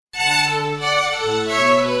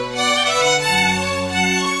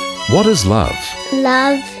What is love?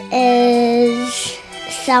 Love is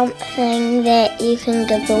something that you can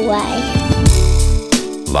give away.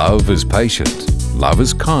 Love is patient. Love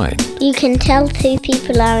is kind. You can tell two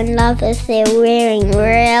people are in love if they're wearing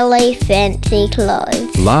really fancy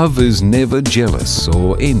clothes. Love is never jealous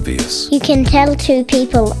or envious. You can tell two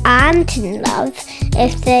people aren't in love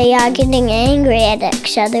if they are getting angry at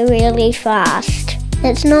each other really fast.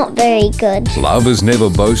 It's not very good. Love is never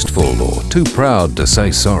boastful or too proud to say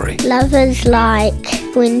sorry. Love is like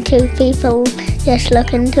when two people just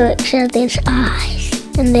look into each other's eyes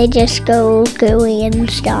and they just go all gooey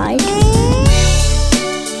inside.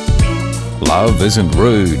 Love isn't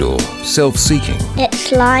rude or self-seeking.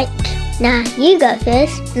 It's like, nah, you go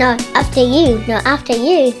first. No, after you. No, after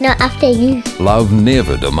you. No, after you. Love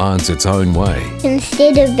never demands its own way.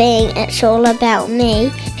 Instead of being it's all about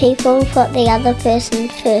me, people put the other person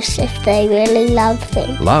first if they really love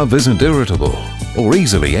them. Love isn't irritable or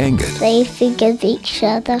easily angered. They forgive each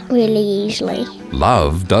other really easily.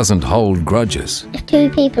 Love doesn't hold grudges. If two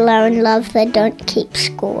people are in love, they don't keep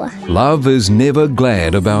score. Love is never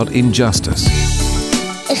glad about injustice.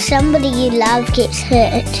 If somebody you love gets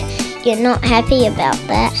hurt, you're not happy about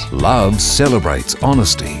that. Love celebrates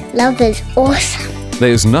honesty. Love is awesome.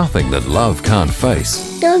 There's nothing that love can't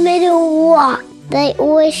face. No matter what, they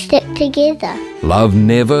always stick together. Love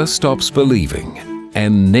never stops believing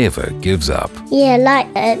and never gives up. Yeah, like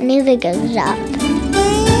it never gives up.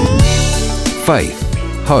 Faith,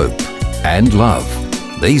 hope, and love.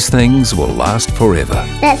 These things will last forever.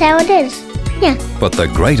 That's how it is. Yeah. But the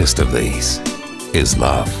greatest of these is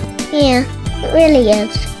love. Yeah, it really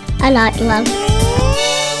is. I like love.